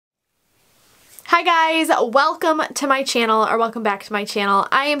Hi guys, welcome to my channel, or welcome back to my channel.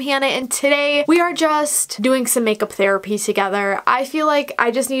 I am Hannah and today we are just doing some makeup therapy together. I feel like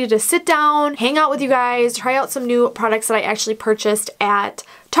I just needed to sit down, hang out with you guys, try out some new products that I actually purchased at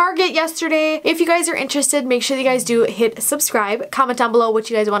Target yesterday. If you guys are interested, make sure that you guys do hit subscribe, comment down below what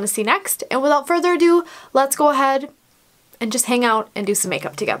you guys want to see next, and without further ado, let's go ahead and just hang out and do some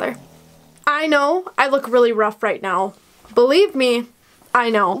makeup together. I know I look really rough right now. Believe me, I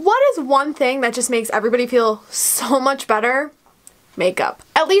know. What is one thing that just makes everybody feel so much better? Makeup.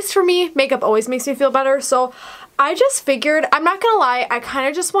 At least for me, makeup always makes me feel better, so I just figured, I'm not gonna lie, I kind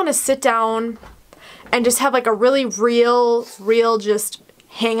of just want to sit down and just have like a really real just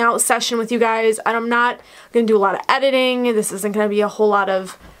hangout session with you guys, and I'm not gonna do a lot of editing. This isn't gonna be a whole lot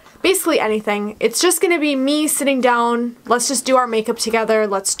of basically anything. It's just gonna be me sitting down, let's just do our makeup together,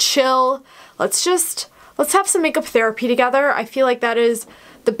 let's chill, let's have some makeup therapy together. I feel like that is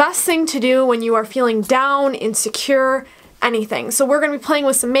the best thing to do when you are feeling down, insecure, anything. So we're going to be playing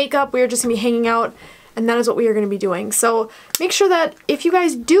with some makeup, we are just going to be hanging out, and that is what we are going to be doing. So make sure that if you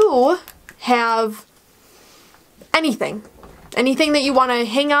guys do have anything that you want to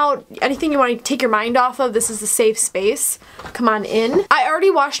hang out, anything you want to take your mind off of, this is a safe space. Come on in. I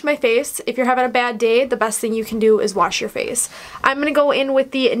already washed my face. If you're having a bad day, the best thing you can do is wash your face. I'm going to go in with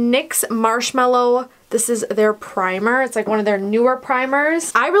the NYX Marshmallow. This is their primer. It's like one of their newer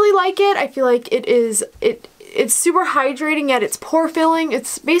primers. I really like it. I feel like it's super hydrating yet it's pore filling.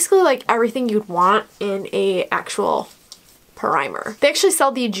 It's basically like everything you'd want in a actual primer. They actually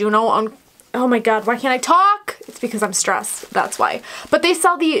sell the Juno on, oh my god, why can't I talk? It's because I'm stressed, that's why. But they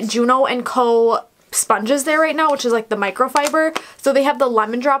sell the Juno & Co. sponges there right now, which is like the microfiber. So they have the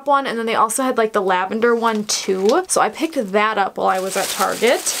lemon drop one, and then they also had like the lavender one too. So I picked that up while I was at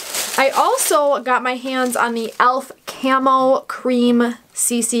Target. I also got my hands on the e.l.f. Camo Cream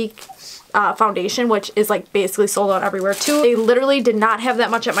CC foundation, which is like basically sold out everywhere too. They literally did not have that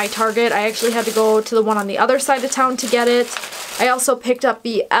much at my Target. I actually had to go to the one on the other side of town to get it. I also picked up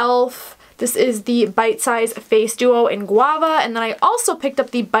the e.l.f. This is the Bite Size Face Duo in Guava, and then I also picked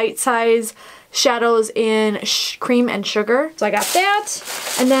up the Bite Size shadows in Cream and Sugar. So I got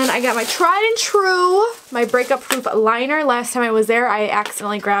that, and then I got my tried and true, my Breakup Proof liner. Last time I was there, I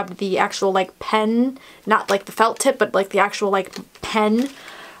accidentally grabbed the actual like pen, not like the felt tip, but like the actual like pen.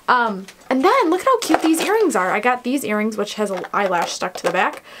 And then look at how cute these earrings are. I got these earrings, which has an eyelash stuck to the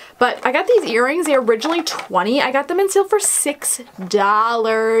back, but I got these earrings. They were originally $20. I got them in sale for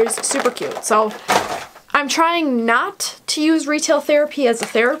 $6. Super cute. So I'm trying not to use retail therapy as a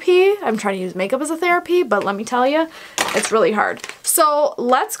therapy. I'm trying to use makeup as a therapy, but let me tell you, it's really hard. So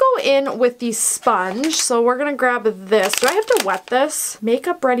let's go in with the sponge. So we're gonna grab this. Do I have to wet this?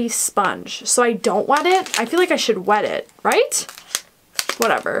 Makeup Ready sponge. So I don't wet it? I feel like I should wet it, right?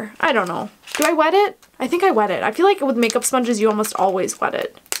 Whatever. I don't know. Do I wet it? I think I wet it. I feel like with makeup sponges, you almost always wet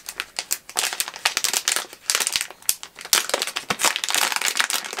it.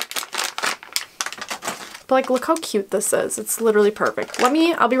 But like, look how cute this is. It's literally perfect.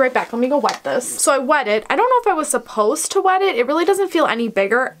 I'll be right back. Let me go wet this. So I wet it. I don't know if I was supposed to wet it. It really doesn't feel any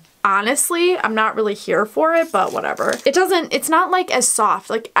bigger. Honestly, I'm not really here for it, but whatever. It's not like as soft.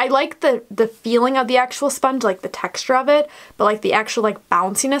 Like, I like the feeling of the actual sponge, like the texture of it, but like the actual like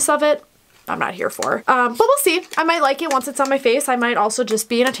bounciness of it, I'm not here for. But we'll see. I might like it once it's on my face. I might also just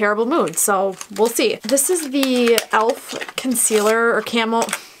be in a terrible mood, so we'll see. This is the e.l.f. concealer or camo.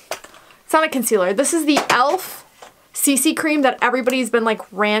 It's not a concealer. This is the e.l.f. CC cream that everybody's been like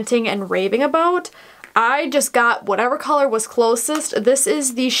ranting and raving about. I just got whatever color was closest. This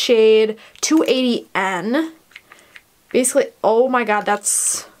is the shade 280N. Basically, oh my god,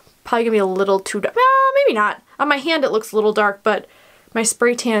 that's probably gonna be a little too dark. Well, maybe not. On my hand it looks a little dark, but my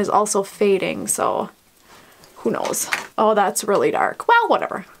spray tan is also fading, so who knows. Oh, that's really dark. Well,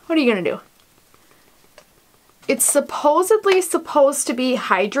 whatever. What are you gonna do? It's supposedly supposed to be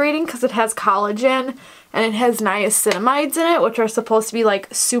hydrating because it has collagen and it has niacinamides in it, which are supposed to be like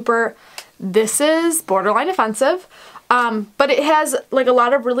super... This is borderline offensive, but it has like a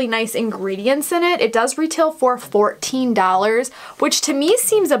lot of really nice ingredients in it. It does retail for $14, which to me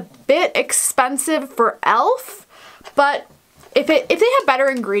seems a bit expensive for e.l.f., but if they have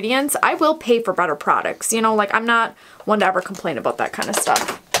better ingredients, I will pay for better products. You know, like I'm not one to ever complain about that kind of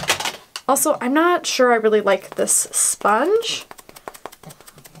stuff. Also, I'm not sure I really like this sponge.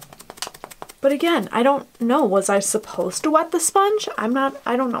 But again, I don't know. Was I supposed to wet the sponge?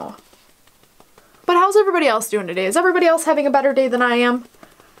 I don't know. But how's everybody else doing today? Is everybody else having a better day than I am?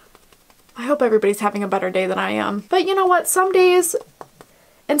 I hope everybody's having a better day than I am. But you know what? Some days,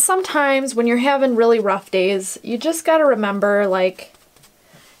 and sometimes when you're having really rough days, you just gotta remember, like,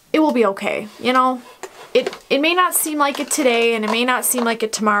 it will be okay, you know? It may not seem like it today and it may not seem like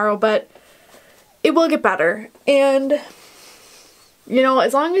it tomorrow, but it will get better. And, you know,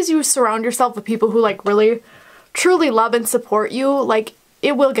 as long as you surround yourself with people who like really, truly love and support you, like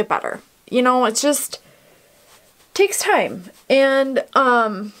it will get better. You know, it's just takes time. And,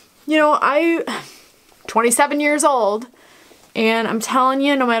 you know, I'm 27 years old and I'm telling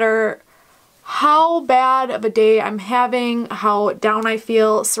you, no matter how bad of a day I'm having, how down I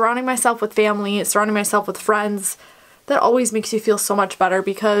feel, surrounding myself with family, surrounding myself with friends, that always makes you feel so much better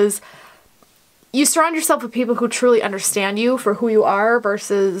because you surround yourself with people who truly understand you for who you are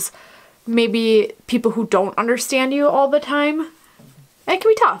versus maybe people who don't understand you all the time. And it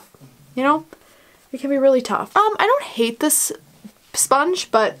can be tough, you know? It can be really tough. I don't hate this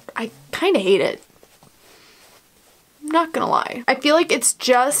sponge, but I kind of hate it. Not gonna lie. I feel like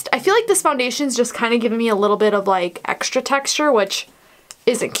this foundation's just kind of giving me a little bit of like extra texture, which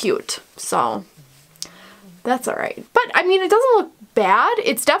isn't cute. So that's alright. But I mean, it doesn't look bad.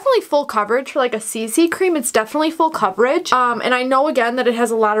 It's definitely full coverage for like a CC cream. It's definitely full coverage. And I know again that it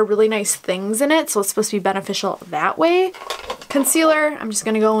has a lot of really nice things in it, so it's supposed to be beneficial that way. Concealer, I'm just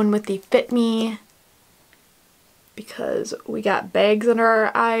gonna go in with the Fit Me because we got bags under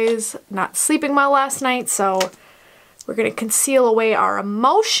our eyes, not sleeping well last night, so we're gonna conceal away our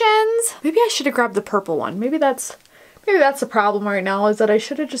emotions. Maybe I should have grabbed the purple one. Maybe that's the problem right now, is that I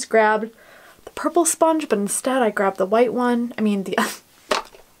should have just grabbed the purple sponge, but instead I grabbed the white one. I mean the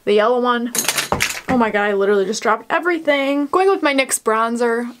yellow one. Oh my god, I literally just dropped everything. Going with my NYX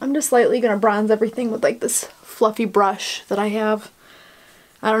bronzer. I'm just lightly gonna bronze everything with like this fluffy brush that I have.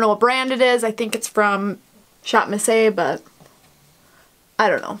 I don't know what brand it is. I think it's from Shop Miss A, but I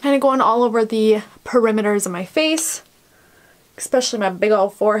don't know. Kind of going all over the perimeters of my face, especially my big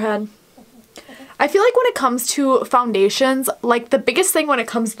old forehead. I feel like when it comes to foundations, like the biggest thing when it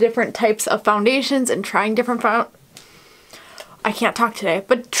comes to different types of foundations and trying different I can't talk today,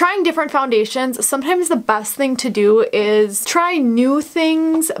 but trying different foundations, sometimes the best thing to do is try new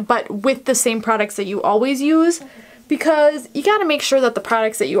things, but with the same products that you always use, because you gotta make sure that the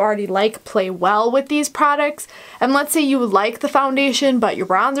products that you already like play well with these products. And let's say you like the foundation, but your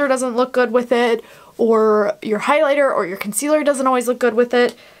bronzer doesn't look good with it, or your highlighter or your concealer doesn't always look good with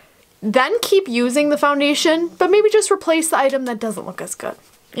it, then keep using the foundation, but maybe just replace the item that doesn't look as good.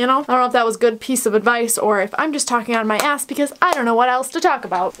 You know? I don't know if that was a good piece of advice or if I'm just talking on my ass because I don't know what else to talk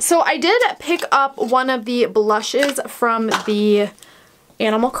about. So I did pick up one of the blushes from the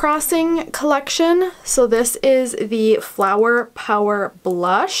Animal Crossing collection. So this is the Flower Power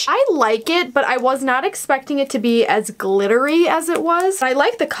Blush. I like it, but I was not expecting it to be as glittery as it was. I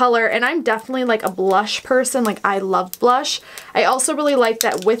like the color, and I'm definitely like a blush person. Like, I love blush. I also really like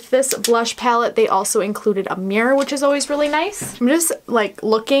that with this blush palette, they also included a mirror, which is always really nice. I'm just like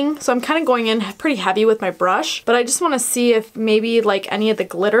looking, so I'm kind of going in pretty heavy with my brush, but I just want to see if maybe like any of the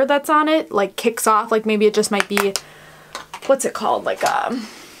glitter that's on it like kicks off. Like maybe it just might be, what's it called, like a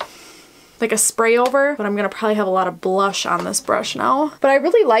spray over, but I'm gonna probably have a lot of blush on this brush now. But I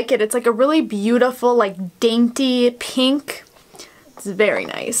really like it. It's like a really beautiful, like dainty pink. It's very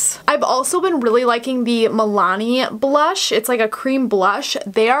nice. I've also been really liking the Milani blush. It's like a cream blush.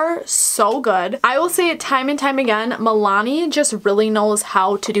 They are so good. I will say it time and time again, Milani just really knows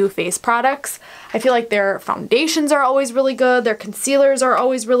how to do face products. I feel like their foundations are always really good. Their concealers are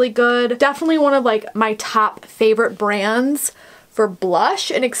always really good. Definitely one of like my top favorite brands for blush,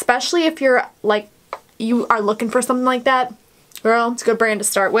 and especially if you're like, you are looking for something like that, girl, it's a good brand to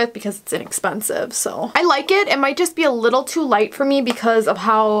start with because it's inexpensive. So I like it. It might just be a little too light for me because of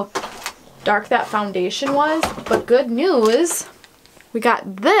how dark that foundation was, but good news, we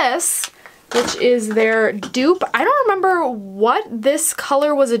got this, which is their dupe. I don't remember what this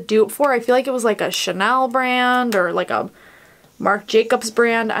color was a dupe for. I feel like it was like a Chanel brand or like a Marc Jacobs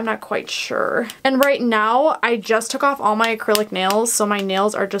brand. I'm not quite sure. And right now, I just took off all my acrylic nails, so my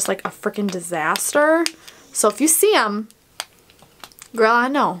nails are just like a freaking disaster. So if you see them, girl, I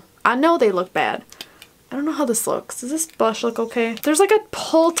know they look bad. I don't know how this looks. Does this blush look okay? There's like a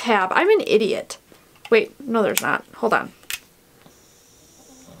pull tab. I'm an idiot. Wait, no there's not. Hold on.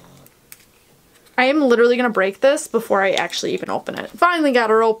 I am literally gonna break this before I actually even open it. Finally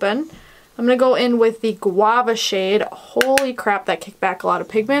got her open. I'm gonna go in with the Guava shade. Holy crap, that kicked back a lot of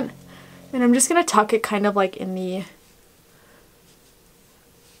pigment. And I'm just gonna tuck it kind of like in the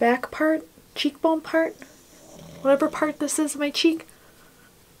back part, cheekbone part, whatever part this is of my cheek.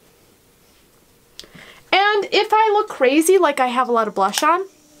 And if I look crazy like I have a lot of blush on,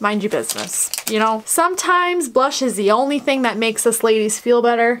 mind your business. You know, sometimes blush is the only thing that makes us ladies feel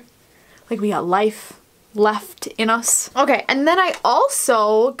better. Like we got life. left in us. Okay, and then I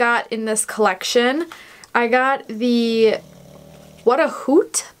also got in this collection, I got the What a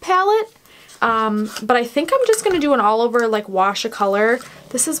Hoot palette. But I think I'm just going to do an all over like wash of color.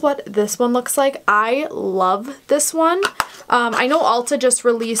 This is what this one looks like. I love this one. I know Ulta just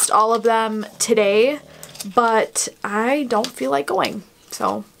released all of them today, but I don't feel like going.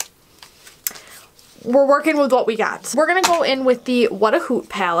 So we're working with what we got. We're going to go in with the What a Hoot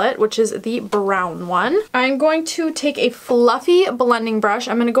palette, which is the brown one. I'm going to take a fluffy blending brush.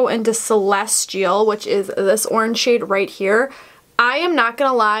 I'm going to go into Celestial, which is this orange shade right here. I am not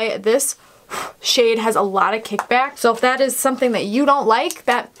going to lie, this shade has a lot of kickback. So if that is something that you don't like,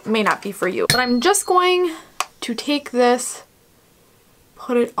 that may not be for you. But I'm just going to take this,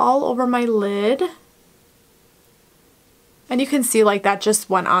 put it all over my lid. And you can see like that just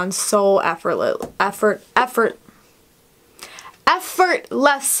went on so effortlessly.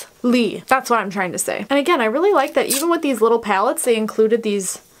 That's what I'm trying to say. And again, I really like that even with these little palettes, they included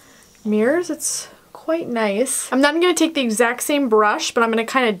these mirrors. It's quite nice. I'm then going to take the exact same brush, but I'm going to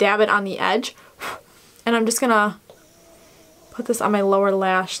kind of dab it on the edge. And I'm just going to put this on my lower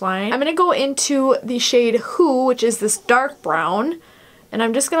lash line. I'm going to go into the shade Who, which is this dark brown. And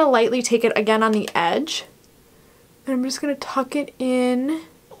I'm just going to lightly take it again on the edge. And I'm just going to tuck it in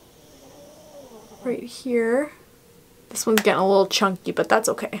right here. This one's getting a little chunky, but that's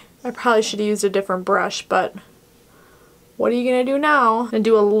okay. I probably should have used a different brush, but what are you going to do now? I'm going to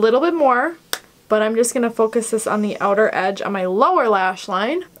do a little bit more, but I'm just going to focus this on the outer edge on my lower lash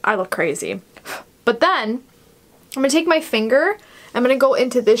line. I look crazy. But then I'm going to take my finger. I'm going to go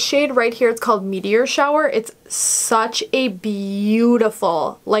into this shade right here. It's called Meteor Shower. It's such a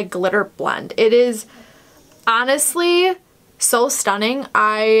beautiful like glitter blend. It is honestly so stunning.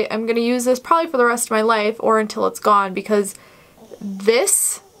 I am going to use this probably for the rest of my life or until it's gone, because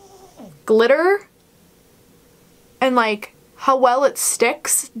this glitter and like how well it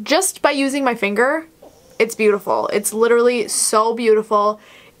sticks just by using my finger, it's beautiful. It's literally so beautiful.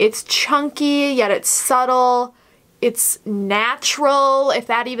 It's chunky, yet it's subtle. It's natural, if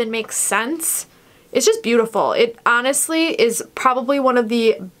that even makes sense. It's just beautiful. It honestly is probably one of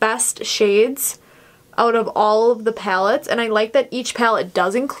the best shades out of all of the palettes, and I like that each palette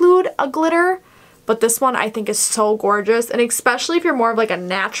does include a glitter, but this one I think is so gorgeous. And especially if you're more of like a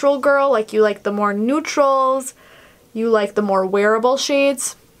natural girl, like you like the more neutrals, you like the more wearable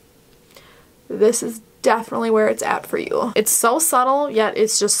shades, this is definitely where it's at for you. It's so subtle, yet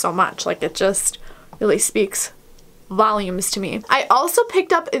it's just so much. Like it just really speaks volumes to me. I also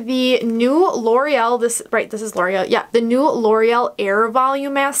picked up the new L'Oreal, this is L'Oreal, yeah, the new L'Oreal Air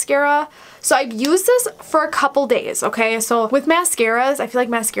Volume Mascara. So I've used this for a couple days, okay? So with mascaras, I feel like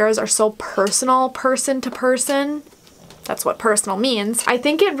mascaras are so personal, person to person. That's what personal means. I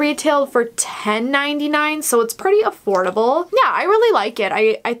think it retailed for $10.99, so it's pretty affordable. Yeah, I really like it.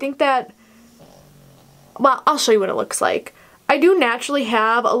 I think that, well, I'll show you what it looks like. I do naturally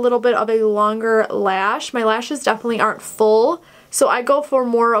have a little bit of a longer lash. My lashes definitely aren't full, so I go for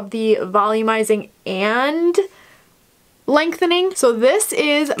more of the volumizing and lengthening. So this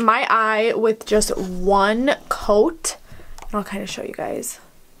is my eye with just one coat. And I'll kind of show you guys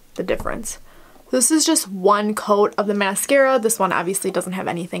the difference. This is just one coat of the mascara. This one obviously doesn't have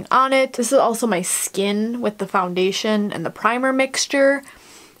anything on it. This is also my skin with the foundation and the primer mixture.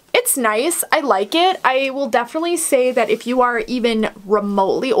 It's nice. I like it. I will definitely say that if you are even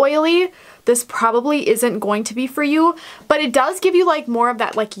remotely oily, this probably isn't going to be for you, but it does give you like more of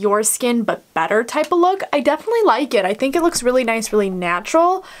that like your skin but better type of look. I definitely like it. I think it looks really nice, really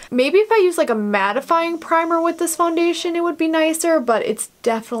natural. Maybe if I use like a mattifying primer with this foundation, it would be nicer, but it's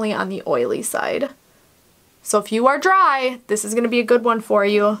definitely on the oily side. So if you are dry, this is going to be a good one for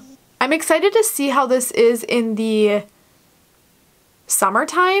you. I'm excited to see how this is in the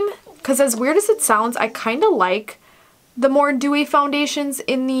summertime, because as weird as it sounds, I kind of like the more dewy foundations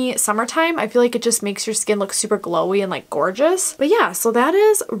in the summertime. I feel like it just makes your skin look super glowy and like gorgeous. But yeah, so that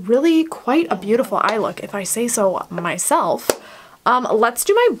is really quite a beautiful eye look, if I say so myself. Let's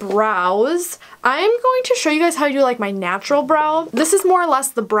do my brows. I'm going to show you guys how I do like my natural brow. This is more or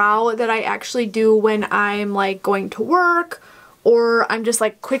less the brow that I actually do when I'm like going to work, or I'm just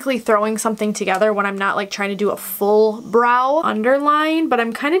like quickly throwing something together when I'm not like trying to do a full brow underline, but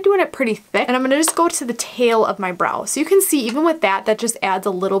I'm kind of doing it pretty thick. And I'm gonna just go to the tail of my brow. So you can see even with that, that just adds a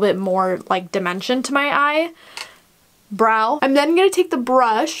little bit more like dimension to my brow. I'm then gonna take the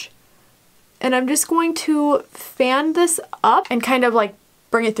brush and I'm just going to fan this up and kind of like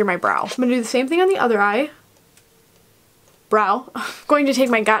bring it through my brow. I'm gonna do the same thing on the other eye. Brow. I'm going to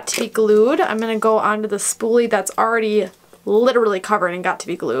take my Got To Be Glued. I'm gonna go onto the spoolie that's already literally covered and got to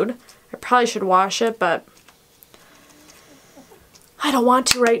be glued. I probably should wash it, but I don't want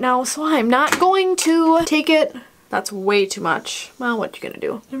to right now, so I'm not going to take it. That's way too much. Well, what you gonna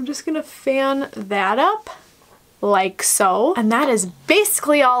do? I'm just gonna fan that up like so. And that is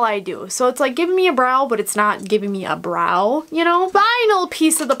basically all I do. So it's like giving me a brow, but it's not giving me a brow, you know? Final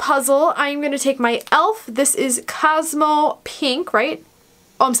piece of the puzzle, I'm gonna take my e.l.f. This is Cosmo Pink, right?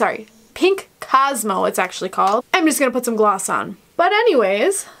 Oh, I'm sorry. Pink Cosmo, it's actually called. I'm just gonna put some gloss on. But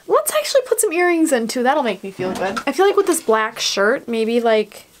anyways, let's actually put some earrings in too. That'll make me feel good. I feel like with this black shirt, maybe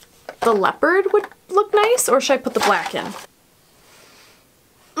like the leopard would look nice, or should I put the black in?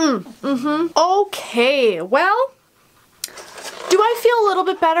 Okay, well, do I feel a little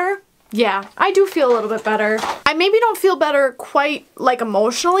bit better? Yeah, I do feel a little bit better. I maybe don't feel better quite like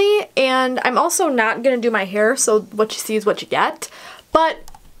emotionally, and I'm also not gonna do my hair, so what you see is what you get. But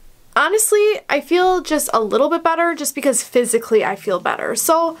honestly, I feel just a little bit better just because physically I feel better.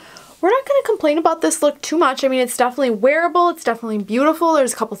 So we're not gonna complain about this look too much. I mean, it's definitely wearable, it's definitely beautiful.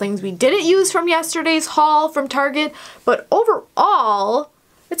 There's a couple things we didn't use from yesterday's haul from Target, but overall,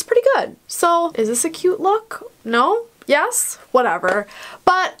 it's pretty good. So is this a cute look? No? Yes? Whatever.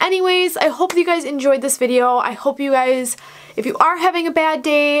 But anyways, I hope you guys enjoyed this video. I hope you guys, if you are having a bad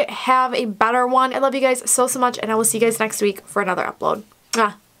day, have a better one. I love you guys so much, and I will see you guys next week for another upload.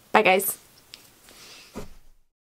 Bye guys.